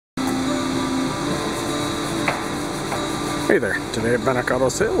Hey there, today at Bentinck Auto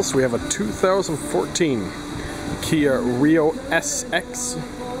Sales we have a 2014 Kia Rio SX.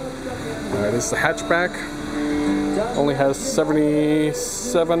 This is the hatchback, only has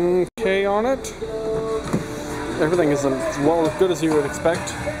 77k on it. Everything is as well as good as you would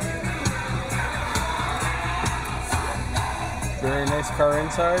expect. Very nice car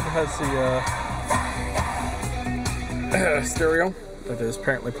inside, has the stereo that is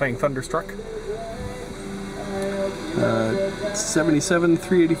apparently playing Thunderstruck.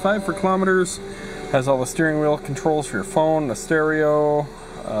 77,385 for kilometers. Has all the steering wheel controls for your phone, the stereo,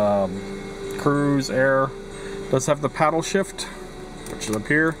 cruise, air. Does have the paddle shift, which is up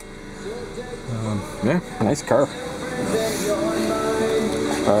here. Yeah, nice car.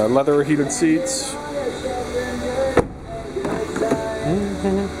 Leather heated seats.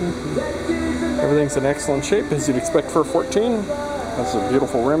 Everything's in excellent shape as you'd expect for a 14. Has some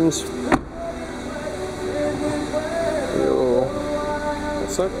beautiful rims.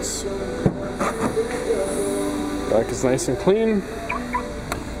 SX. Back is nice and clean.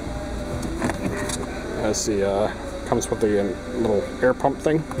 As the comes with the little air pump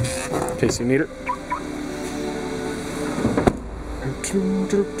thing in case you need it.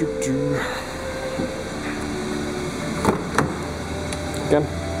 Again,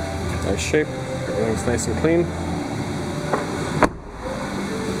 nice shape. Everything's nice and clean.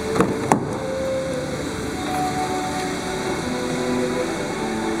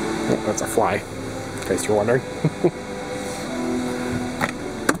 That's a fly, in case you're wondering.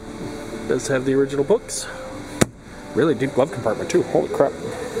 Does have the original books. Really deep glove compartment too, holy crap.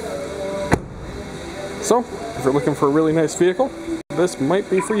 So, if you're looking for a really nice vehicle, this might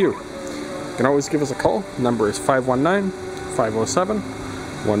be for you. You can always give us a call. Number is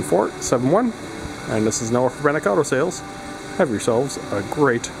 519-507-1471. And this is Noah for Bentinck Auto Sales. Have yourselves a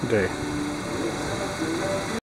great day.